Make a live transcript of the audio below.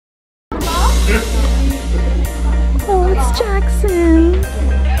Oh, it's Jackson.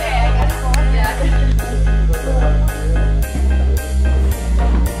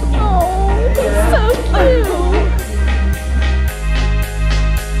 Oh, he's so cute.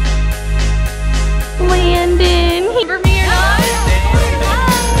 Landon. Remember me or not?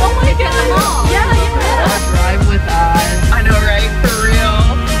 Oh my god. Yeah. Drive with us. I know, right? For real.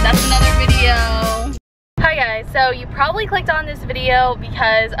 That's another video. Hi guys, so you probably clicked on this video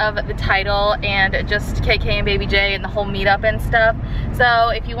because of the title and just KKANDBABYJ and the whole meetup and stuff. So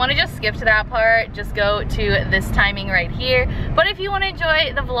if you want to just skip to that part, just go to this timing right here. But if you want to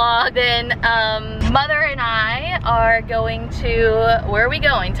enjoy the vlog, then Mother and I are going to, where are we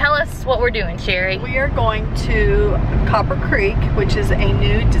going? Tell us what we're doing, Sherry. We are going to Copper Creek, which is a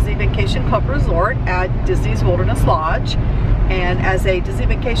new Disney Vacation Club resort at Disney's Wilderness Lodge. And as a Disney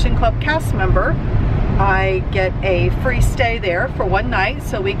Vacation Club cast member, I get a free stay there for one night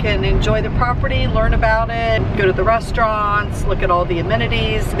so we can enjoy the property, learn about it, go to the restaurants, look at all the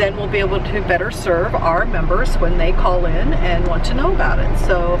amenities. Then we'll be able to better serve our members when they call in and want to know about it.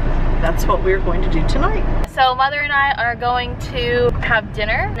 So that's what we're going to do tonight. So Mother and I are going to have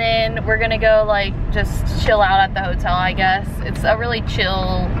dinner, then we're gonna go like just chill out at the hotel, I guess. It's a really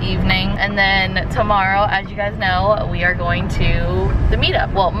chill evening. And then tomorrow, as you guys know, we are going to the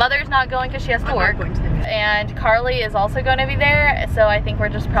meetup. Well, Mother's not going because she has to work. And Carly is also going to be there, so I think we're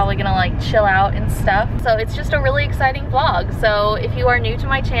just probably gonna like chill out and stuff. So it's just a really exciting vlog. So if you are new to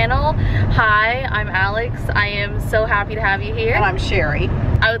my channel, hi, I'm Alex. I am so happy to have you here. And I'm Sherry.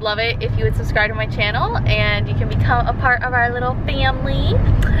 I would love it if you would subscribe to my channel and you can become a part of our little family,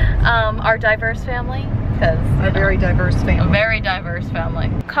 our diverse family. A very diverse family. A very diverse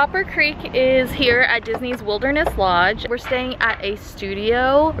family. Copper Creek is here at Disney's Wilderness Lodge. We're staying at a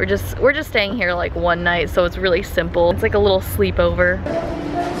studio. We're just staying here like one night, so it's really simple. It's like a little sleepover.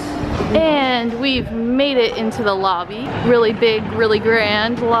 And we've made it into the lobby. Really big, really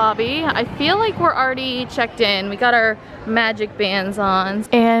grand lobby. I feel like we're already checked in. We got our magic bands on.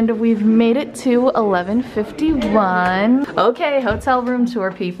 And we've made it to 11:51. Okay, hotel room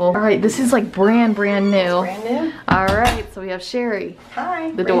tour, people. All right, this is like brand new. Brand new? All right, so we have Sherry.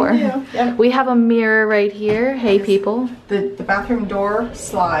 Hi. The door. Yep. We have a mirror right here. Hey, people. The bathroom door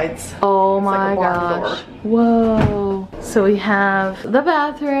slides. Oh it's my like a barn gosh. door. Whoa. So we have the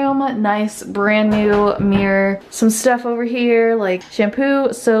bathroom, nice brand new mirror. Some stuff over here like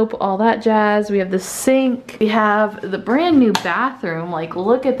shampoo, soap, all that jazz. We have the sink. We have the brand new bathroom. Like,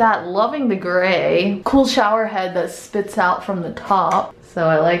 look at that, loving the gray. Cool shower head that spits out from the top. So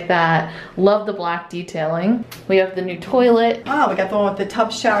I like that. Love the black detailing. We have the new toilet. Oh, we got the one with the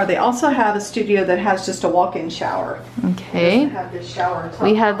tub shower. They also have a studio that has just a walk-in shower. Okay. Have this shower and tub.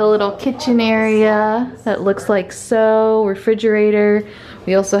 We have the little kitchen area that looks like so. Refrigerator.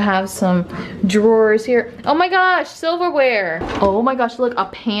 We also have some drawers here. Oh my gosh, silverware. Oh my gosh, look, a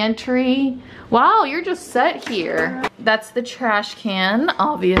pantry. Wow, you're just set here. That's the trash can,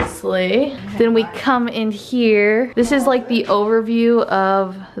 obviously. Then we come in here. This is like the overview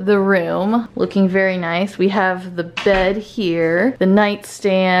of the room. Looking very nice. We have the bed here, the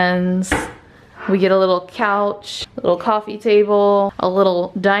nightstands. We get a little couch, a little coffee table, a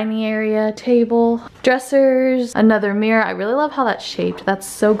little dining area table, dressers, another mirror. I really love how that's shaped. That's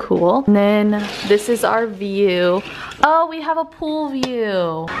so cool. And then this is our view. Oh, we have a pool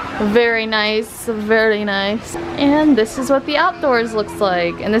view. Very nice, very nice. And this is what the outdoors looks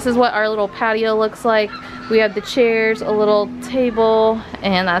like. And this is what our little patio looks like. We have the chairs, a little table,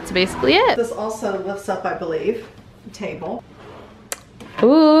 and that's basically it. This also lifts up, I believe, the table.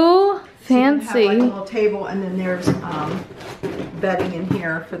 Ooh. Fancy. So you have like a little table, and then there's bedding in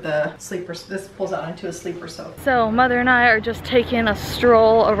here for the sleepers. This pulls out into a sleeper sofa. So Mother and I are just taking a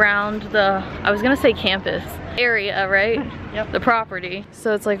stroll around the, I was gonna say campus area, right? Yep. The property.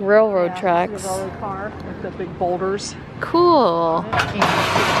 So it's like railroad tracks. This is our car with the big boulders. Cool.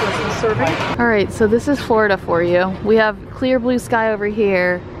 All right, so this is Florida for you. We have clear blue sky over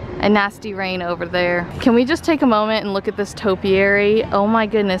here and nasty rain over there. Can we just take a moment and look at this topiary? Oh my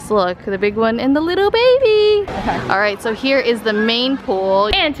goodness, look, the big one and the little baby. Okay. All right, so here is the main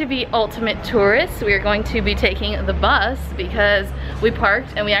pool. And to be ultimate tourists, we are going to be taking the bus because we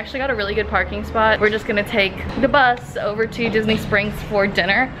parked and we actually got a really good parking spot. We're just gonna take the bus over to Disney Springs for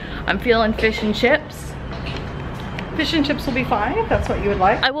dinner. I'm feeling fish and chips. fish and chips will be fine if that's what you would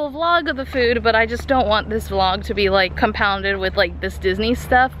like. I will vlog the food, but I just don't want this vlog to be like compounded with like this Disney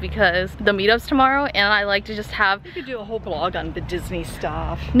stuff because the meetup's tomorrow and I like to just have... You could do a whole vlog on the Disney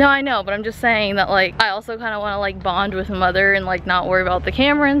stuff. No, I know, but I'm just saying that like I also kind of want to like bond with mother and like not worry about the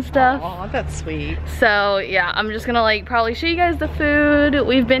camera and stuff. Aw, that's sweet. So yeah, I'm just gonna like probably show you guys the food.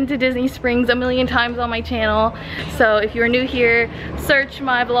 We've been to Disney Springs a million times on my channel. So if you're new here, search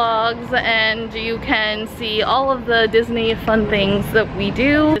my vlogs and you can see all of the Disney fun things that we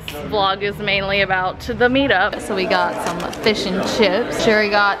do. This vlog is mainly about the meetup. So we got some fish and chips. Sherry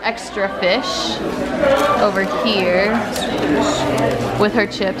got extra fish over here with her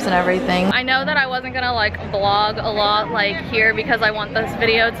chips and everything. I know that I wasn't gonna like vlog a lot like here because I want this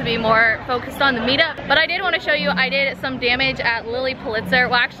video to be more focused on the meetup, but I did want to show you I did some damage at Lily Pulitzer.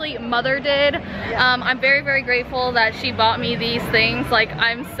 Well, actually mother did. I'm very, very grateful that she bought me these things. Like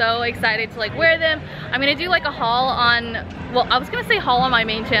I'm so excited to like wear them. I'm gonna do like a haul on, well, I was gonna say haul on my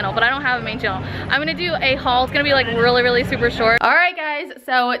main channel, but I don't have a main channel. I'm gonna do a haul. It's gonna be like really, really super short. All right guys,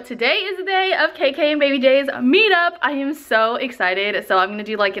 so today is the day of KKANDBABYJ'S meetup. I am so excited. So I'm gonna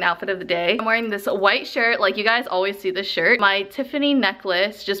do like an outfit of the day. I'm wearing this white shirt, like you guys always see this shirt. My Tiffany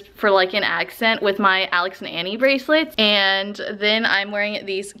necklace, just for like an accent, with my Alex and Annie bracelets. And then I'm wearing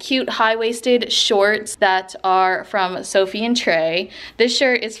these cute high-waisted shorts that are from Sophie and Trey. This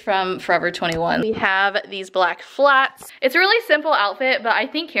shirt is from Forever 21. We have these black flats. It's a really simple outfit, but I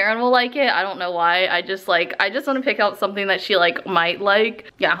think Karen will like it. I don't know why. I just want to pick out something that she like might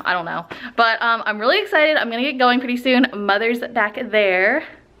like. Yeah, I don't know. But I'm really excited. I'm gonna get going pretty soon. Mother's back there.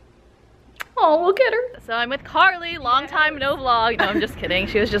 Oh, look at her. So I'm with Carly, long time no vlog. No, I'm just kidding.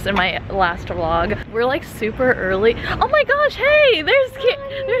 She was just in my last vlog. We're like super early. Oh my gosh, hey, there's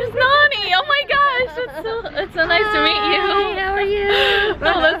Nani. Oh my gosh, it's so nice to meet you. Hi, how are you?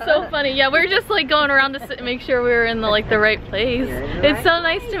 Oh, that's so funny. Yeah, we're just like going around to make sure we were in the right place. It's so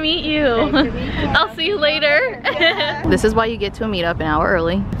nice to meet you. I'll see you later. This is why you get to a meetup an hour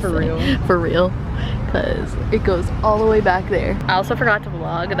early. For real. For real. Because it goes all the way back there. I also forgot to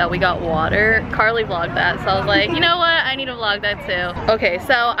vlog that we got water. Carly vlogged that, so I was like, you know what? I need to vlog that too. Okay,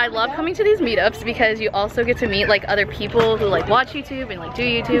 so I love coming to these meetups because you also get to meet like other people who like watch YouTube and like do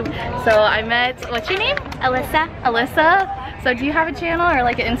YouTube. So I met, what's your name? Alyssa. Alyssa. So do you have a channel or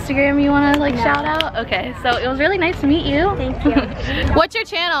like an Instagram you want to like shout out? Okay, so it was really nice to meet you. Thank you. What's your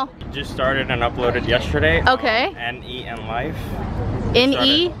channel? Just started and uploaded yesterday. Okay. NE and Life.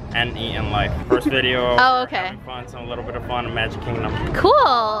 NE? NE and Life. First video. Oh, okay. Having fun, a little bit of fun, Magic Kingdom. Cool.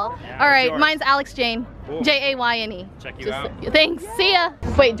 Yeah, all right, yours? mine's Alex Jayne. Cool. Jayne. Check you out. Thanks. See ya.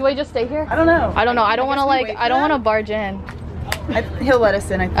 Wait, do I just stay here? I don't know. I don't know. I don't want to like. I don't want to barge in. He'll let us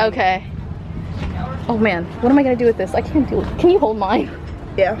in, I think. Okay. Oh man, what am I gonna do with this? I can't do it. Can you hold mine?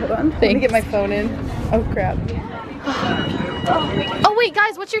 Yeah, hold on. Let me get my phone in. Oh crap. Oh wait,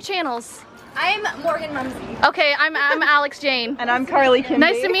 guys, what's your channels? I'm Morgan Mumsy. Okay, I'm Alex Jayne. And I'm Carly Kimby.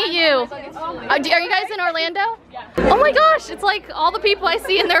 Nice to meet you. Are you guys in Orlando? Yeah. Oh my gosh, it's like all the people I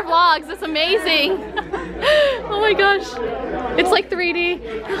see in their vlogs. It's amazing. Oh my gosh. It's like 3D.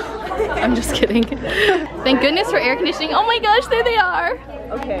 I'm just kidding. Thank goodness for air conditioning. Oh my gosh, there they are.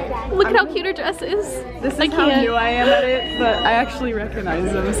 Okay. Look at how cute her dress is. This is how new I am at it, but I actually recognize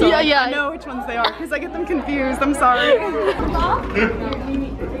them. So yeah. I know which ones they are because I get them confused. I'm sorry.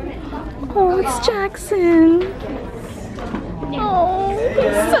 Oh, it's Jackson. Oh,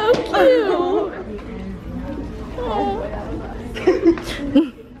 it's so cute. Oh.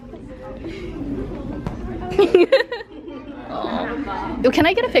 Can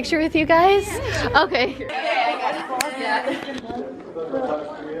I get a picture with you guys? Okay.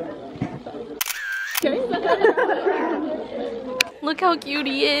 Look how cute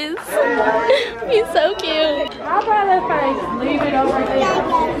he is. He's so cute. I'll try that face. Leave it over there.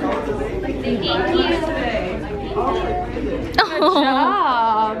 Thank you. Good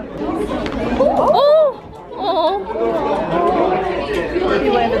job. Oh.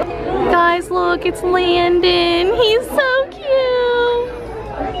 Guys, look, it's Landon. He's so cute.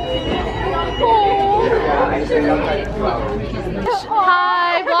 Oh.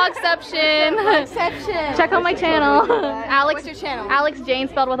 Hi, Vlogception. Check out my channel. What's your channel? Alex Jayne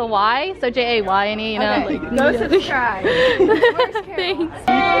spelled with a Y, so Jayne, you know. Okay. Go subscribe. Thanks.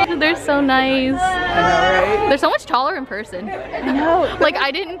 They're so nice. I know, right? They're so much taller in person. I know. Like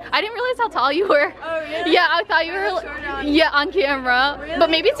I didn't realize how tall you were. Oh, really? Yeah, I thought you were on camera. Really? But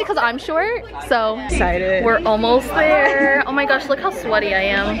maybe it's because I'm short. So Excited. we're almost there. Oh my gosh, look how sweaty I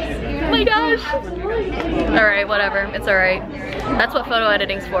am. my gosh. All right, whatever. It's all right. That's what photo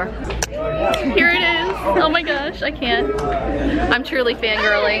editing's for. Here it is. Oh my gosh, I can't. I'm truly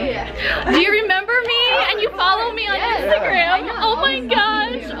fangirling. Do you remember me? And you follow me on Instagram? Oh my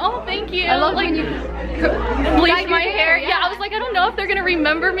gosh. Oh, thank you. I love when you bleach my hair. Yeah, I was like, I don't know if they're gonna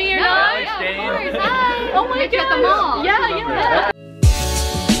remember me or not. Yeah, of course. Hi. Oh my gosh. At the mall. Yeah.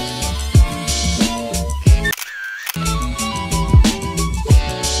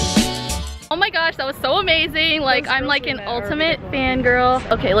 Oh my gosh, that was so amazing. Like, I'm like an ultimate fangirl.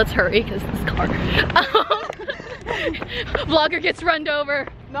 Okay, let's hurry because this car. Vlogger gets runned over.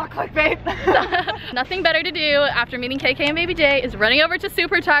 Not clickbait. Nothing better to do after meeting KK and Baby J is running over to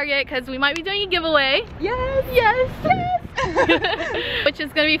Super Target because we might be doing a giveaway. Yes. Yes, yes. Which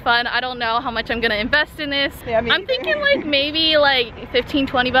is gonna be fun. I don't know how much I'm gonna invest in this. Yeah, I'm thinking like maybe like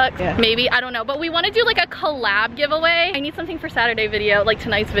 15-20 bucks. Yeah. Maybe, I don't know. But we want to do like a collab giveaway. I need something for Saturday video, like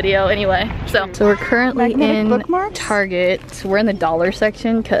tonight's video anyway. So we're currently in Target. We're in the dollar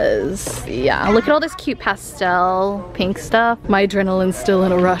section because yeah, look at all this cute pastel pink stuff. My adrenaline's still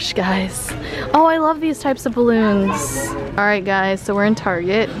in a rush, guys. Oh, I love these types of balloons. All right, guys, so we're in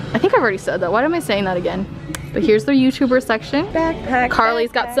Target. I think I've already said that. Why am I saying that again? But here's the YouTuber section. Backpack.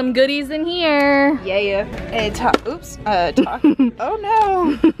 Carly's got some goodies in here. Yeah. Hey, oops. Oh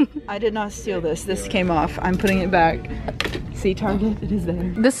no. I did not steal this. This came off. I'm putting it back. See, Target, it is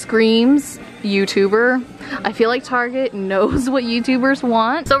there. This screams YouTuber. I feel like Target knows what YouTubers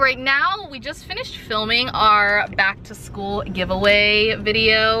want. So right now, we just finished filming our back to school giveaway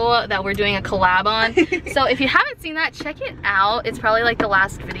video that we're doing a collab on. So if you haven't seen that, check it out. It's probably like the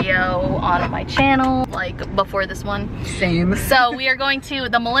last video on my channel, like before this one. Same. So we are going to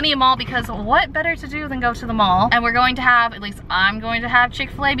the Millennium Mall because what better to do than go to the mall? And we're going to have, at least I'm going to have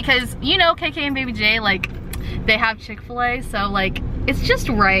Chick-fil-A because you know KK and Baby J, like they have Chick-fil-A, so like it's just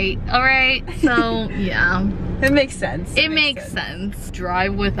right, all right? So yeah. It makes sense. It makes sense.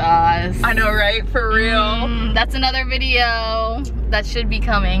 Drive with us. I know, right? For real. That's another video that should be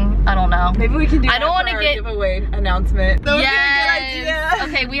coming. I don't know. Maybe we can do I don't want to get giveaway announcement. That would yes. be a good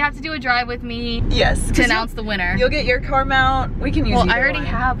idea. Okay, we have to do a drive with me. Yes. To announce the winner. You'll get your car mount. We can use. Well, I already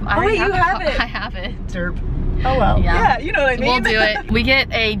have. I already have it. I have it. Derp. Oh well. Yeah, you know what I mean. We'll do it. We get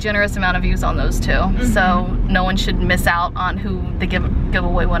a generous amount of views on those too, so no one should miss out on who the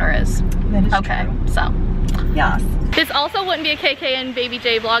giveaway winner is. That is okay, true. So. Yes. This also wouldn't be a KK and Baby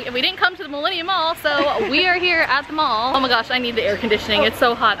J vlog if we didn't come to the Millennium Mall, so we are here at the mall. Oh my gosh, I need the air conditioning. It's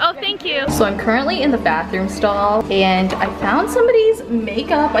so hot. Oh, thank you. So I'm currently in the bathroom stall and I found somebody's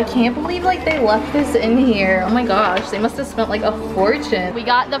makeup. I can't believe like they left this in here. Oh my gosh, they must have spent like a fortune. We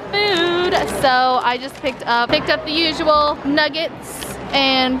got the food, so I just picked up the usual nuggets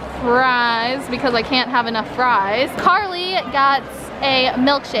and fries because I can't have enough fries. Carly got a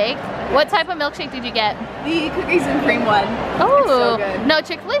milkshake. What type of milkshake did you get? The cookies and cream one. Oh, it's so good. No,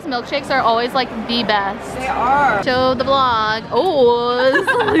 Chick-fil-A's milkshakes are always like the best. They are. Show the vlog. Oh,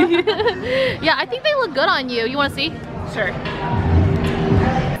 yeah, I think they look good on you. You want to see? Sure.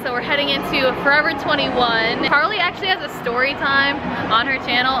 So we're heading into Forever 21. Carly actually has a story time on her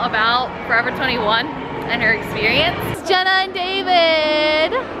channel about Forever 21 and her experience. Jenna and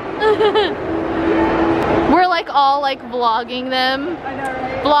David. We're like all like vlogging them. I know,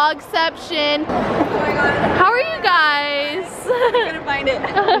 right? Vlogception. Oh my god. How are you guys? I'm gonna find it.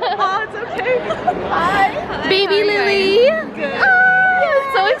 Oh, it's okay. Hi. Baby Lily. Good.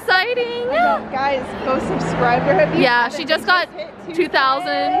 Oh, so exciting. Guys, go subscribe to her. Yeah, she just got 2,000.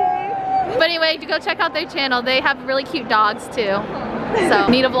 But anyway, to go check out their channel. They have really cute dogs too. So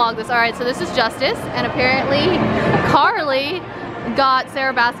need to vlog this. All right, so this is Justice, and apparently Carly got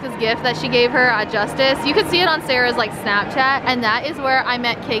Sarah Basca's gift that she gave her at Justice. You could see it on Sarah's like Snapchat, and that is where I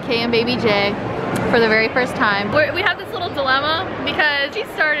met KK and Baby J for the very first time. We have this little dilemma because she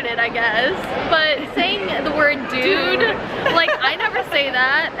started it, I guess, but saying the word dude, like I never say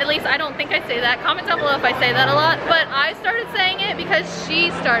that. At least I don't think I say that. Comment down below if I say that a lot, but I started saying it because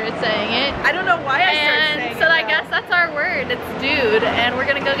she started saying it. I don't know why I started saying it. And so I guess that's our word. It's dude, and we're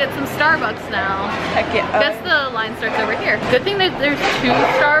gonna go get some Starbucks now. Heck yeah. Guess the line starts over here. Good thing that there's 2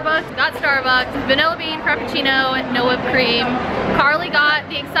 Starbucks. Got Starbucks, vanilla bean frappuccino, no whipped cream. Carly got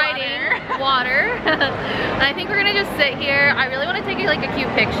the exciting water. And I think we're gonna just sit here. I really want to take like a cute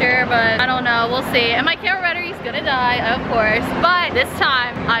picture, but I don't know. We'll see. And my camera battery's gonna die, of course. But this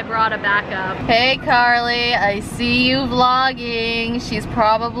time I brought a backup. Hey Carly, I see you vlogging. She's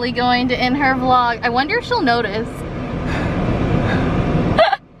probably going to end her vlog. I wonder if she'll notice.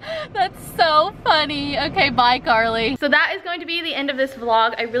 That's so funny. Okay, bye, Carly. So that is going to be the end of this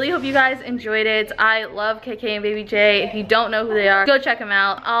vlog. I really hope you guys enjoyed it. I love KK and Baby J. If you don't know who they are, go check them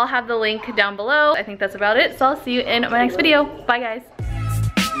out. I'll have the link down below. I think that's about it. So I'll see you in my next video. Bye, guys.